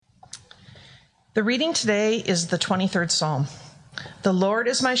The reading today is the 23rd Psalm. The Lord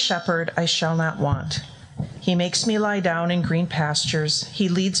is my shepherd, I shall not want. He makes me lie down in green pastures. He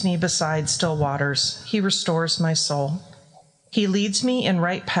leads me beside still waters. He restores my soul. He leads me in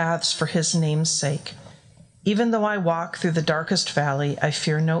right paths for his name's sake. Even though I walk through the darkest valley, I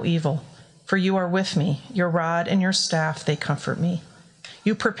fear no evil, for you are with me. Your rod and your staff, they comfort me.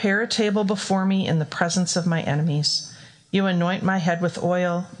 You prepare a table before me in the presence of my enemies. You anoint my head with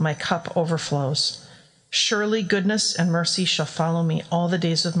oil, my cup overflows. Surely goodness and mercy shall follow me all the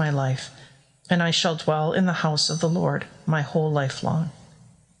days of my life, and I shall dwell in the house of the Lord my whole life long.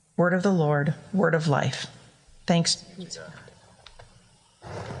 Word of the Lord, word of life. Thanks be to God.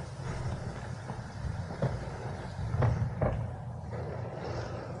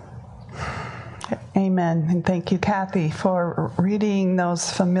 Amen. And thank you, Kathy, for reading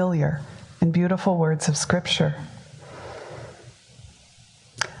those familiar and beautiful words of Scripture.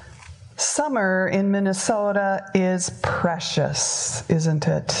 Summer in Minnesota is precious, isn't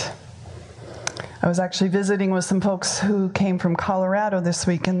it? I was actually visiting with some folks who came from Colorado this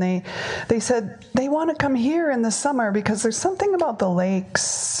week, and they said they want to come here in the summer because there's something about the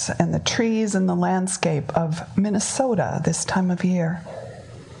lakes and the trees and the landscape of Minnesota this time of year.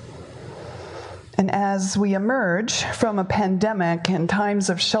 And as we emerge from a pandemic and times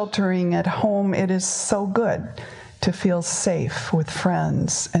of sheltering at home, it is so good to feel safe with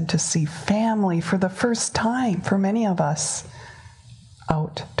friends and to see family for the first time for many of us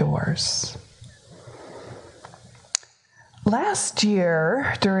outdoors. Last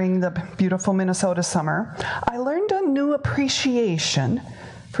year, during the beautiful Minnesota summer, I learned a new appreciation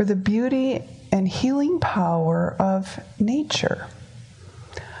for the beauty and healing power of nature.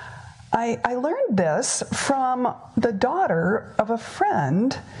 I learned this from the daughter of a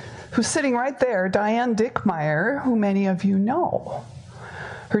friend who's sitting right there, Diane Dickmeyer, who many of you know.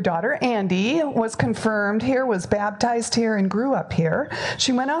 Her daughter, Andy, was confirmed here, was baptized here, and grew up here.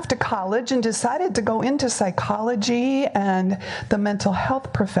 She went off to college and decided to go into psychology and the mental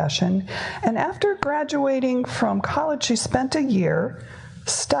health profession. And after graduating from college, she spent a year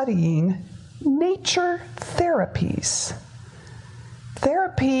studying nature therapies.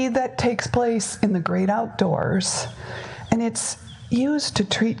 Therapy that takes place in the great outdoors. And it's used to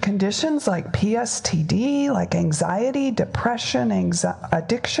treat conditions like PSTD, like anxiety, depression,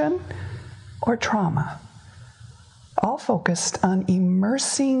 addiction, or trauma, all focused on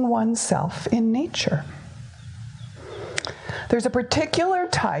immersing oneself in nature. There's a particular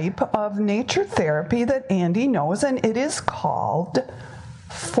type of nature therapy that Andy knows, and it is called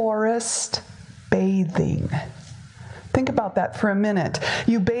forest bathing. Think about that for a minute.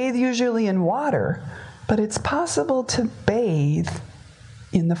 You bathe usually in water, but it's possible to bathe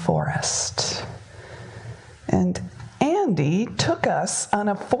in the forest. And Andy took us on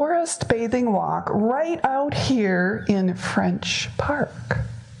a forest bathing walk right out here in French Park.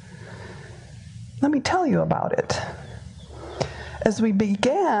 Let me tell you about it. As we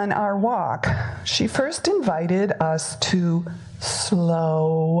began our walk, she first invited us to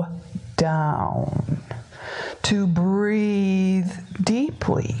slow down, to breathe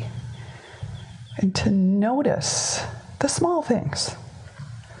deeply, and to notice the small things.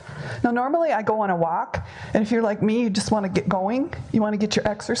 Now, normally I go on a walk, and if you're like me, you just want to get going. You want to get your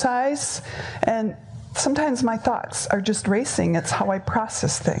exercise. And sometimes my thoughts are just racing. It's how I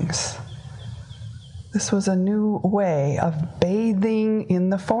process things. This was a new way of bathing in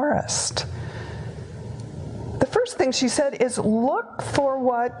the forest. The first thing she said is look for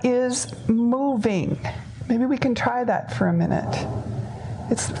what is moving. Maybe we can try that for a minute.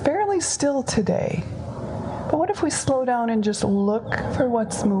 It's fairly still today. But what if we slow down and just look for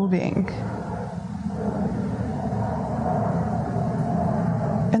what's moving?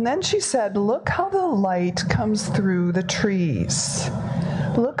 And then she said, look how the light comes through the trees.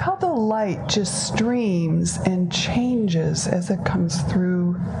 Look how the light just streams and changes as it comes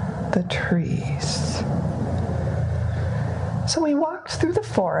through the trees. So we walked through the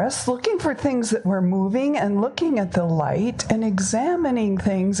forest looking for things that were moving and looking at the light and examining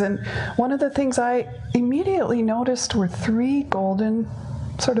things. And one of the things I immediately noticed were 3 golden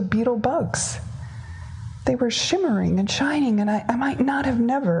sort of beetle bugs. They were shimmering and shining, and I might not have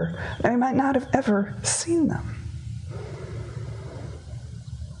ever seen them.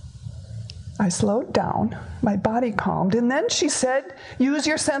 I slowed down, my body calmed, and then she said, use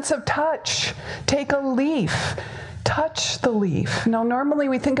your sense of touch. Take a leaf. Touch the leaf. Now, normally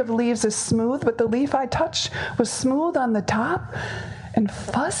we think of leaves as smooth, but the leaf I touched was smooth on the top and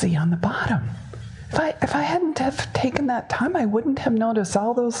fuzzy on the bottom. If I hadn't have taken that time, I wouldn't have noticed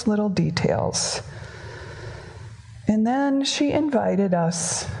all those little details. And then she invited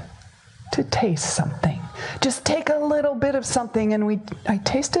us to taste something. Just take a little bit of something, and I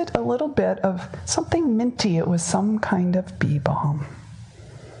tasted a little bit of something minty. It was some kind of bee balm.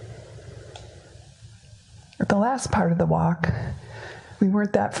 At the last part of the walk, we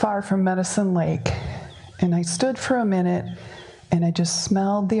weren't that far from Medicine Lake, and I stood for a minute and I just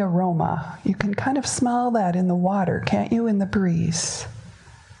smelled the aroma. You can kind of smell that in the water, can't you, in the breeze?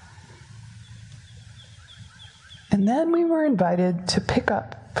 And then we were invited to pick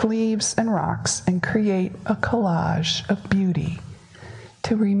up leaves and rocks and create a collage of beauty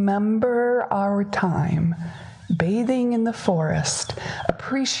to remember our time bathing in the forest,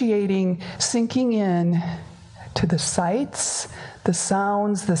 appreciating, sinking in to the sights, the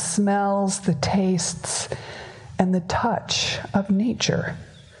sounds, the smells, the tastes, and the touch of nature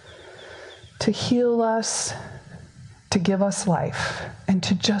to heal us, to give us life, and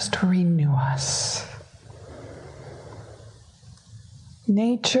to just renew us.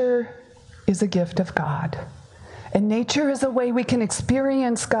 Nature is a gift of God, and nature is a way we can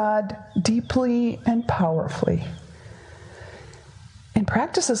experience God deeply and powerfully. And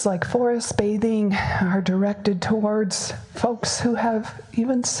practices like forest bathing are directed towards folks who have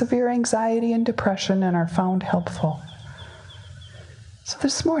even severe anxiety and depression and are found helpful. So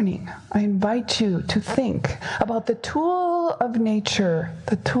this morning, I invite you to think about the tool of nature,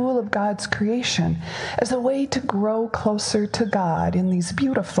 the tool of God's creation, as a way to grow closer to God in these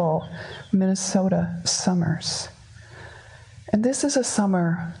beautiful Minnesota summers. And this is a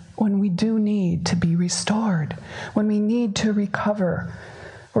summer when we do need to be restored, when we need to recover.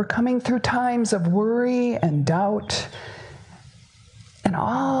 We're coming through times of worry and doubt, and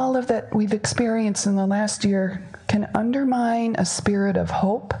all of that we've experienced in the last year can undermine a spirit of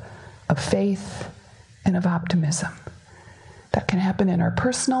hope, of faith, and of optimism. That can happen in our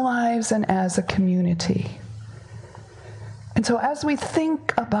personal lives and as a community. And so as we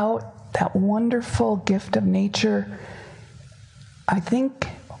think about that wonderful gift of nature, I think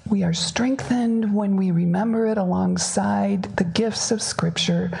we are strengthened when we remember it alongside the gifts of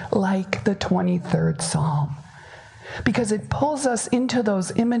Scripture, like the 23rd Psalm. Because it pulls us into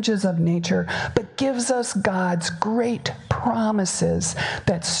those images of nature, but gives us God's great promises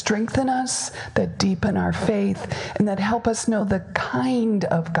that strengthen us, that deepen our faith, and that help us know the kind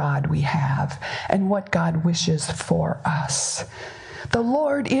of God we have and what God wishes for us. The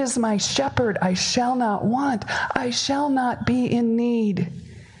Lord is my shepherd, I shall not want, I shall not be in need.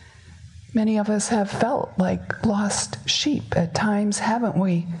 Many of us have felt like lost sheep at times, haven't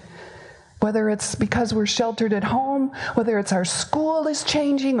we? Whether it's because we're sheltered at home, whether it's our school is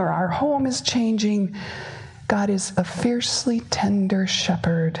changing or our home is changing, God is a fiercely tender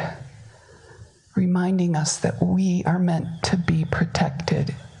shepherd, reminding us that we are meant to be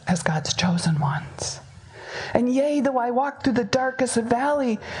protected as God's chosen ones. And yea, though I walk through the darkest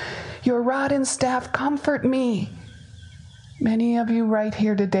valley, your rod and staff comfort me. Many of you right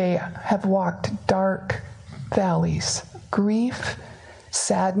here today have walked dark valleys, grief,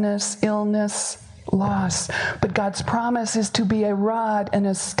 sadness, illness, loss. But God's promise is to be a rod and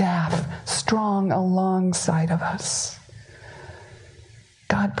a staff, strong alongside of us.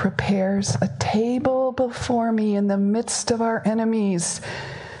 God prepares a table before me in the midst of our enemies.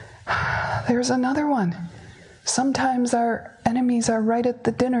 There's another one. Sometimes our enemies are right at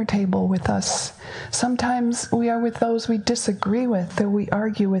the dinner table with us. Sometimes we are with those we disagree with, that we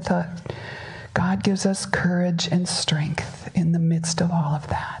argue with us. God gives us courage and strength in the midst of all of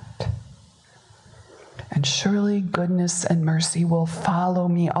that. And surely goodness and mercy will follow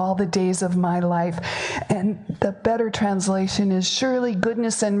me all the days of my life. And the better translation is, surely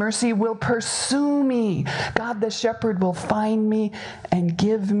goodness and mercy will pursue me. God the shepherd will find me and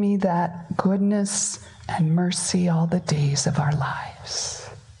give me that goodness and mercy all the days of our lives.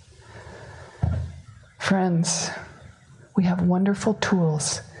 Friends, we have wonderful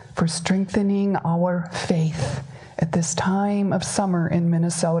tools for strengthening our faith at this time of summer in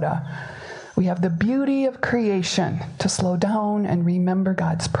Minnesota. We have the beauty of creation to slow down and remember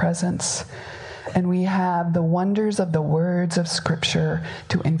God's presence. And we have the wonders of the words of Scripture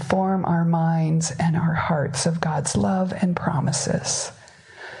to inform our minds and our hearts of God's love and promises.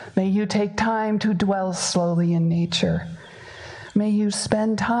 May you take time to dwell slowly in nature. May you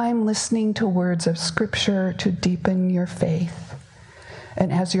spend time listening to words of Scripture to deepen your faith.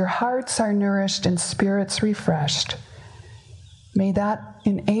 And as your hearts are nourished and spirits refreshed, may that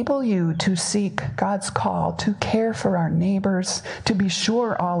enable you to seek God's call to care for our neighbors, to be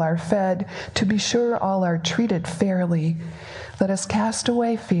sure all are fed, to be sure all are treated fairly. Let us cast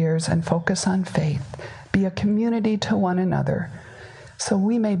away fears and focus on faith, be a community to one another, so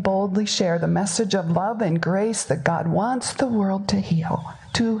we may boldly share the message of love and grace that God wants the world to heal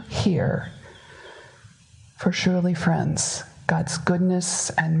to hear. For surely, friends, God's goodness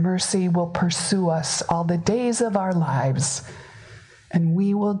and mercy will pursue us all the days of our lives, and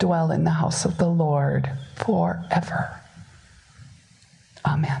we will dwell in the house of the Lord forever.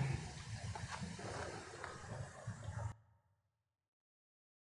 Amen.